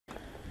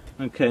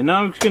Okay,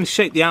 now I'm going to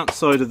shape the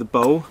outside of the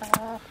bowl.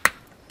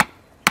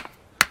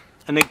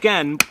 And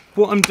again,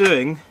 what I'm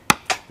doing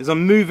is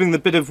I'm moving the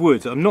bit of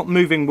wood. I'm not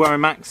moving where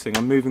I'm axing,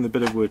 I'm moving the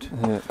bit of wood.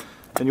 Yeah.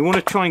 And you want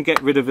to try and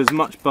get rid of as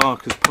much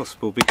bark as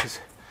possible because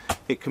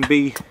it can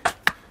be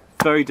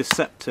very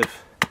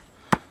deceptive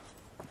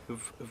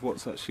of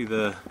what's actually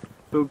there.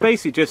 But we're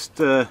basically just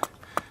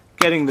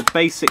getting the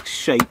basic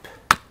shape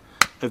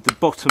of the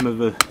bottom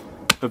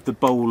of the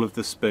bowl of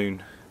the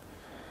spoon.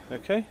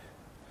 Okay?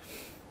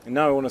 And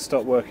now I want to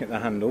start working at the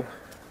handle.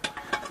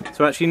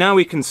 So actually now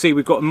we can see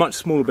we've got a much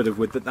smaller bit of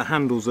wood, but the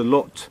handle's a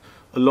lot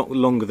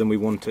longer than we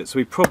want it. So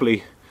we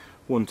probably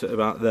want it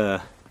about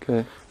there.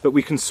 Okay. But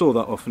we can saw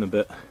that off in a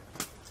bit.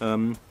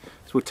 So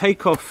we'll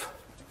take off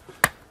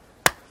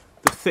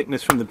the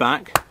thickness from the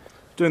back,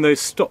 doing those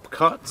stop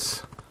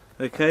cuts,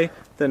 okay,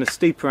 then a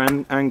steeper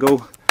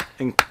angle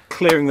and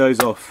clearing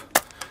those off.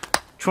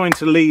 Trying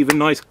to leave a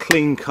nice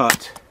clean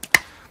cut.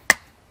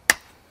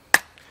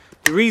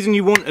 The reason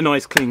you want a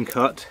nice clean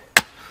cut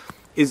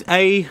is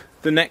A,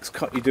 the next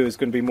cut you do is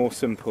going to be more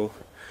simple.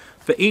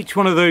 But each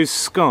one of those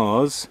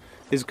scars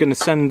is going to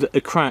send a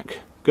crack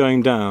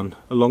going down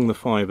along the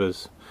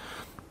fibres.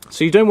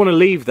 So you don't want to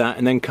leave that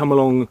and then come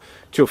along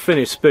to your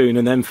finished spoon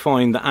and then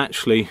find that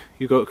actually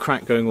you've got a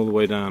crack going all the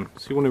way down.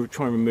 So you want to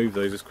try and remove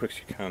those as quick as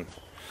you can.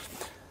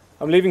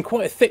 I'm leaving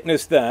quite a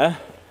thickness there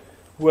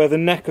where the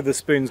neck of the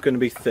spoon is going to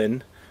be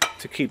thin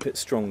to keep it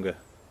stronger.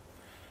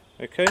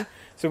 Okay,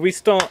 so we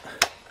start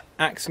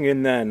axing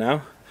in there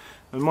now.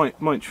 I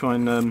might try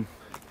and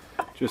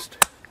just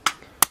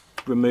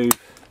remove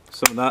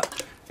some of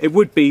that. It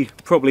would be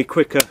probably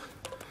quicker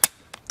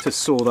to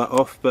saw that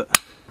off, but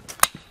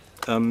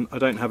I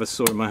don't have a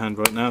saw in my hand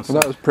right now. So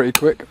well, that was pretty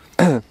quick.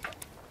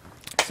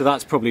 So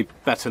that's probably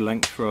better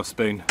length for our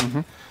spoon.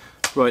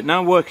 Right,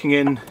 now working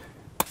in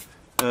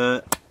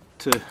to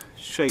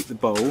shape the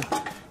bowl.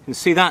 You can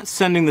see that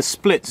sending the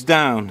splits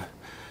down.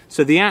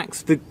 So the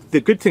axe,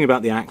 the good thing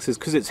about the axe is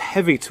because it's a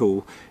heavy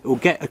tool, it will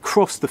get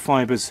across the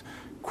fibres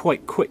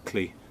quite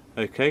quickly,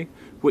 okay?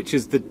 Which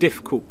is the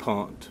difficult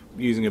part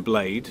using a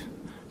blade.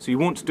 So you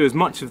want to do as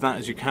much of that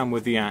as you can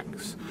with the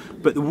axe.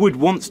 But the wood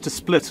wants to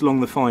split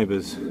along the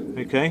fibres,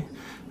 okay?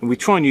 And we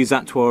try and use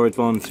that to our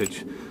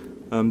advantage.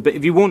 But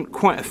if you want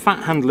quite a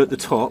fat handle at the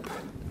top,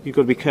 you've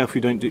got to be careful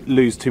you don't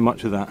lose too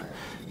much of that.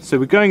 So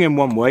we're going in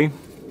one way,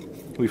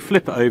 we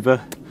flip it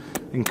over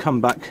and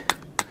come back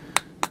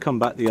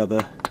the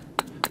other.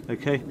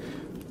 Okay,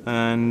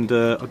 and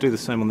I'll do the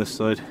same on this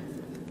side.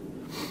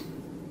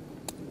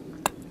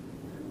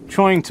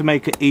 Trying to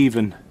make it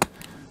even.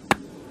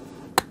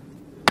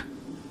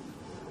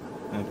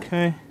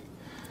 Okay.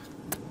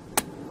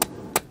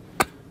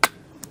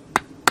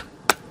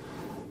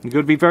 You've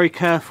got to be very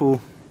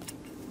careful.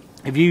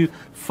 If you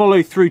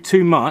follow through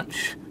too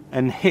much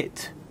and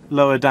hit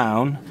lower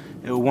down,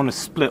 it will want to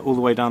split all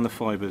the way down the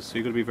fibres. So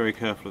you've got to be very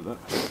careful of that.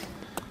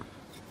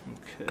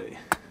 Okay.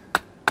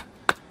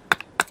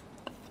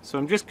 So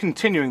I'm just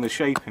continuing the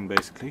shaping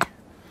basically.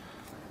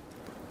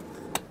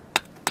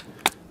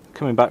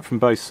 Coming back from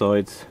both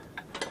sides.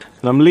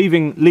 And I'm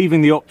leaving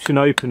the option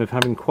open of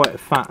having quite a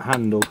fat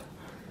handle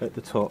at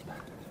the top.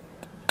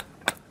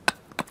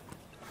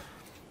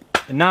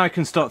 And now I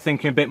can start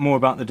thinking a bit more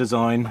about the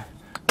design.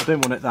 I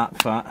don't want it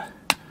that fat.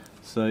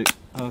 So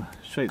I'll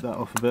shape that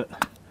off a bit.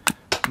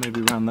 Maybe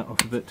round that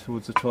off a bit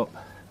towards the top.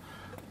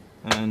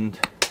 And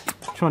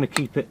trying to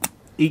keep it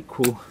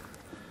equal-ish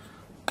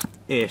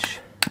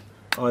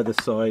either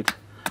side.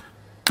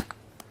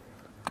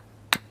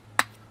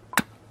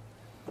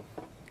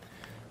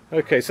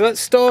 Okay, so that's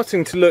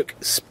starting to look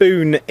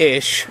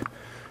spoon-ish.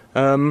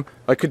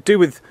 I could do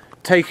with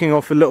taking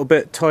off a little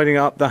bit, tidying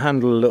up the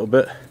handle a little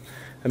bit,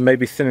 and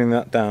maybe thinning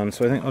that down.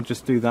 So I think I'll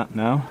just do that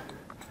now.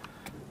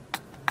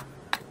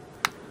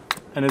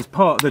 And as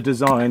part of the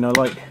design, I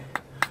like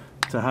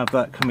to have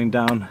that coming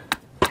down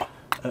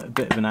at a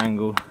bit of an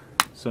angle,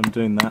 so I'm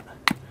doing that.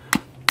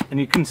 And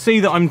you can see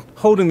that I'm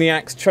holding the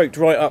axe choked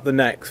right up the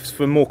neck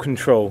for more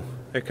control.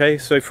 Okay,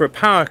 so for a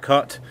power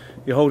cut,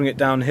 you're holding it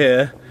down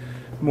here,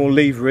 more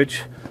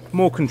leverage,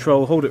 more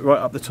control, hold it right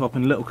up the top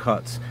in little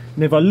cuts.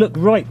 And if I look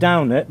right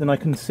down it, then I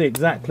can see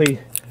exactly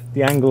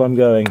the angle I'm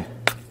going.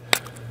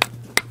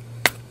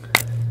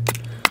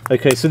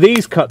 Okay, so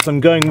these cuts I'm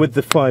going with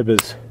the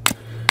fibres,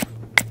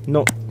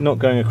 not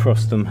going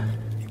across them.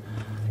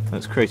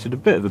 That's created a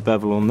bit of a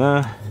bevel on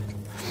there.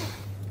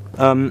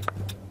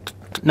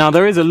 Now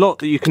there is a lot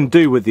that you can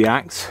do with the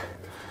axe.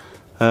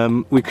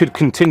 We could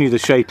continue the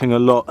shaping a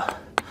lot,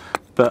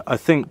 but I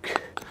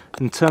think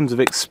in terms of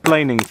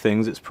explaining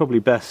things, it's probably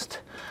best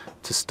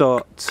to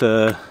start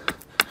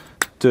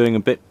doing a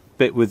bit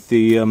with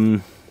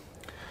the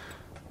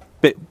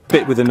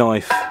bit with a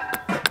knife.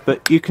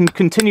 But you can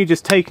continue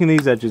just taking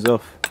these edges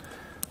off.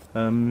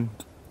 You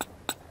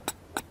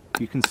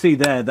can see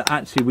there that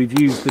actually we've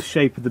used the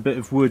shape of the bit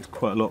of wood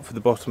quite a lot for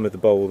the bottom of the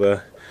bowl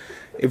there.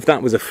 If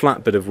that was a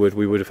flat bit of wood,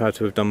 we would have had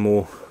to have done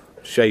more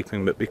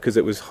shaping, but because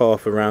it was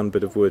half a round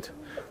bit of wood,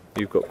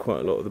 you've got quite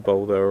a lot of the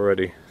bowl there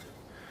already.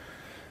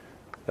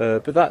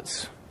 But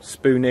that's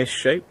spoonish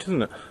shaped,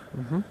 isn't it?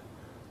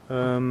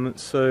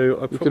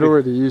 So you could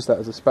already use that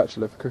as a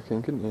spatula for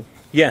cooking, couldn't you?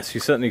 Yes, you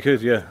certainly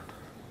could. Yeah.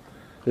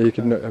 Yeah, you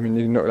could. I mean,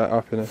 you can knock that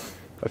up in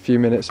a few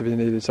minutes if you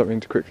needed something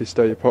to quickly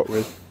stir your pot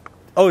with.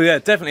 Oh yeah,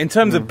 definitely. In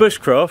terms of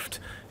bushcraft,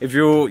 if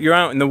you're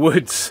out in the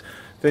woods,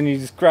 then you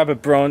just grab a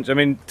branch. I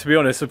mean, to be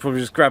honest, I'd probably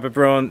just grab a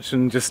branch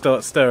and just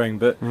start stirring.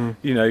 But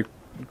you know,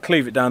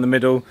 cleave it down the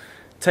middle,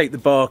 take the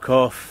bark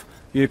off.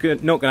 You're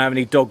not going to have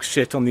any dog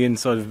shit on the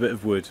inside of a bit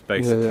of wood,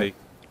 basically. Yeah.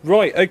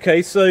 Right.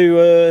 Okay.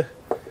 So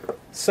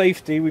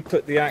safety. We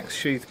put the axe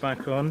sheath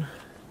back on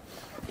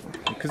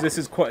because this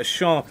is quite a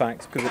sharp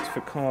axe because it's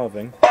for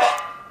carving.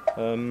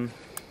 And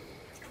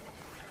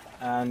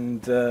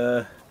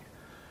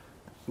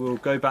we'll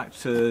go back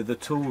to the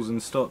tools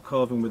and start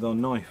carving with our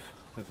knife,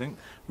 I think.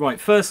 Right,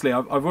 firstly,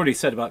 I've already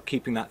said about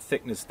keeping that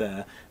thickness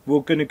there. We're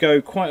going to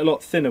go quite a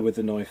lot thinner with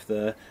the knife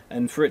there,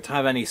 and for it to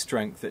have any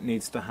strength it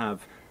needs to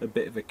have a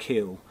bit of a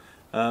keel.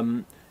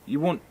 You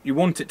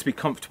want it to be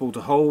comfortable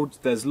to hold.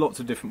 There's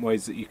lots of different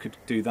ways that you could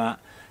do that.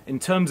 In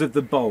terms of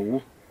the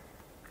bowl,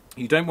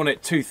 you don't want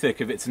it too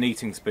thick if it's an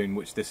eating spoon,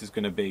 which this is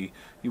going to be.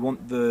 You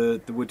want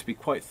the wood to be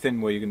quite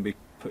thin where you're going to be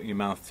putting your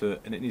mouth to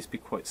it, and it needs to be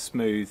quite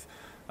smooth.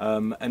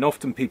 And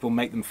often people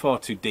make them far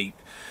too deep,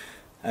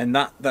 and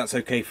that's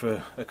okay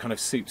for a kind of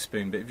soup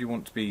spoon, but if you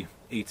want to be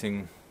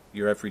eating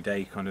your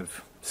everyday kind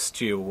of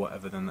stew or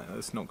whatever, then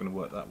that's not going to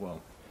work that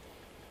well.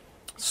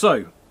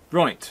 So,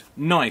 right,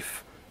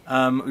 knife.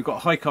 We've got a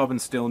high carbon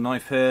steel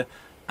knife here,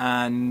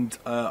 and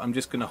I'm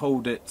just going to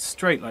hold it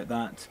straight like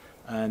that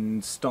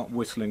and start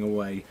whittling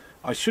away.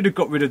 I should have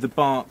got rid of the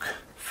bark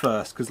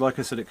first, because like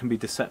I said, it can be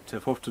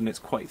deceptive. Often it's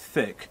quite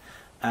thick,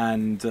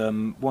 and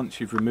once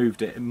you've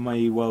removed it, it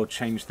may well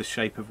change the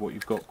shape of what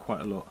you've got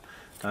quite a lot.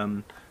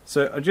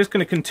 So I'm just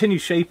going to continue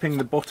shaping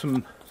the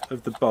bottom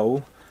of the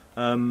bowl,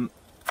 and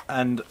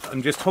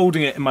I'm just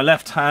holding it in my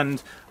left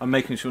hand. I'm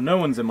making sure no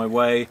one's in my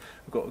way.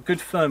 I've got a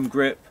good firm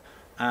grip,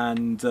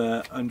 and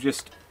I'm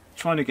just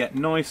trying to get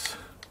nice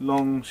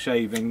long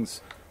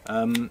shavings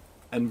and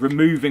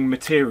removing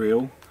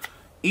material.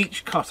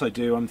 Each cut I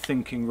do, I'm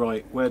thinking,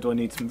 right, where do I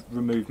need to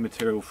remove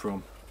material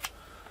from?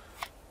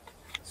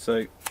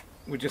 So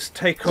we just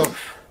take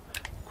off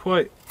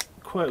quite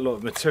a lot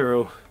of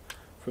material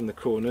from the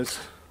corners,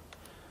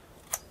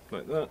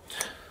 like that.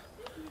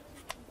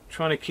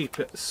 Trying to keep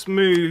it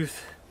smooth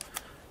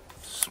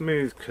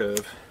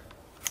curve,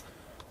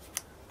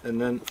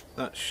 and then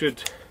that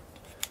should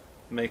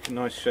make a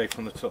nice shape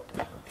on the top.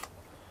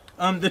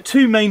 The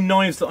two main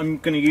knives that I'm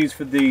going to use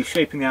for the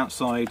shaping the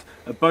outside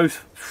are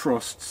both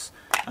Frosts.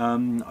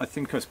 I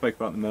think I spoke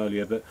about them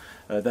earlier, but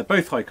they're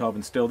both high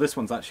carbon steel. This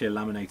one's actually a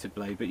laminated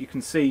blade, but you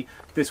can see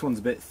this one's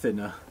a bit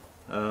thinner,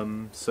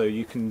 so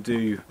you can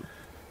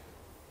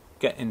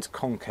get into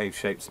concave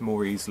shapes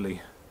more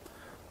easily,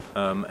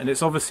 and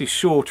it's obviously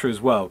shorter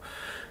as well.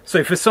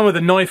 So for some of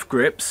the knife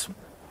grips,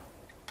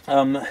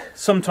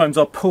 sometimes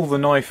I'll pull the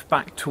knife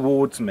back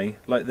towards me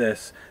like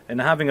this,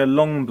 and having a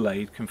long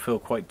blade can feel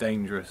quite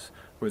dangerous,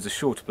 whereas a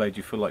shorter blade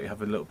you feel like you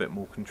have a little bit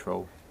more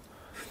control.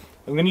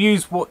 I'm going to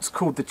use what's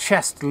called the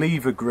chest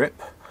lever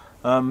grip.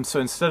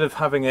 So instead of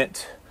having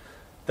it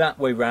that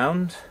way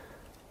round,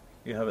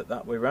 you have it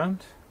that way round.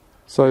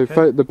 So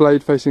okay. The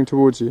blade facing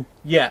towards you?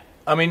 Yeah,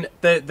 I mean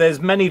there's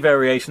many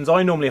variations.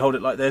 I normally hold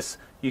it like this.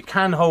 You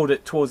can hold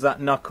it towards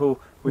that knuckle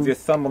with your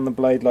thumb on the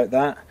blade like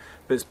that,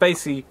 but it's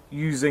basically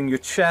using your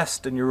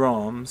chest and your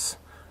arms,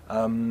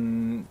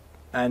 and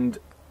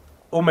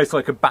almost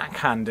like a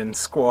backhand in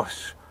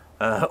squash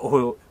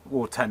or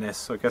tennis.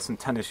 So I guess in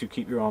tennis you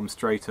keep your arms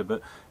straighter,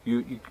 but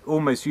you're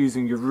almost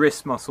using your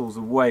wrist muscles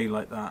away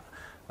like that,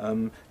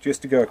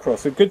 just to go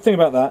across. The good thing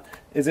about that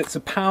is it's a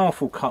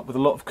powerful cut with a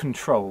lot of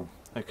control.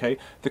 Okay,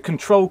 the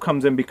control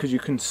comes in because you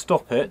can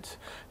stop it.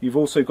 You've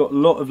also got a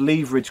lot of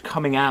leverage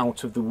coming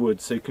out of the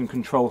wood, so you can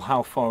control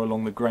how far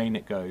along the grain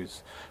it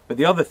goes. But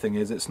the other thing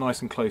is it's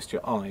nice and close to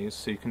your eyes,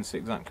 so you can see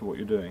exactly what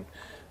you're doing.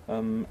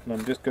 And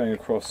I'm just going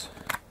across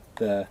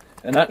there.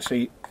 And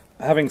actually,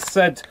 having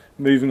said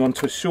moving on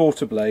to a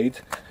shorter blade,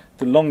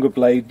 the longer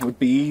blade would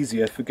be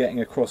easier for getting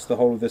across the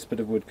whole of this bit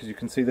of wood, because you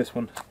can see this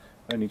one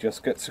only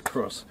just gets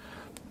across.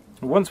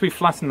 Once we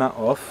flatten that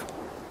off,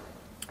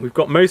 we've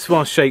got most of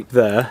our shape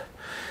there.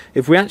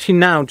 If we actually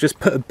now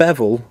just put a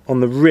bevel on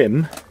the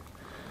rim,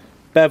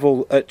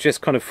 bevel at just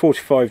kind of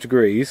 45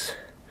 degrees,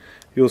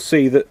 you'll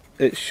see that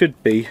it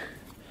should be,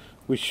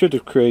 we should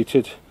have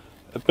created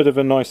a bit of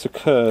a nicer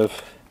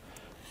curve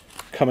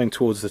coming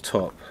towards the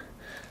top.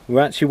 We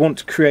actually want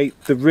to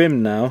create the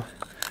rim now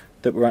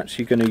that we're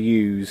actually going to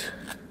use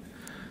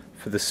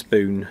for the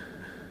spoon.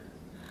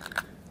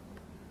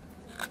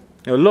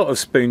 Now, a lot of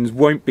spoons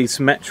won't be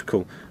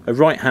symmetrical. A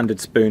right-handed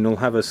spoon will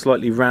have a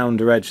slightly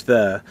rounder edge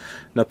there.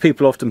 Now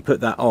people often put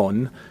that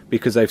on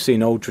because they've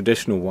seen old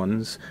traditional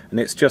ones, and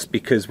it's just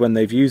because when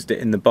they've used it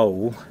in the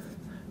bowl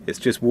it's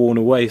just worn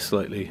away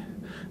slightly.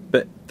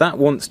 But that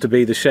wants to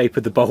be the shape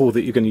of the bowl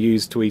that you're going to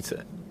use to eat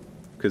it,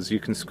 because you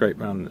can scrape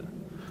around it.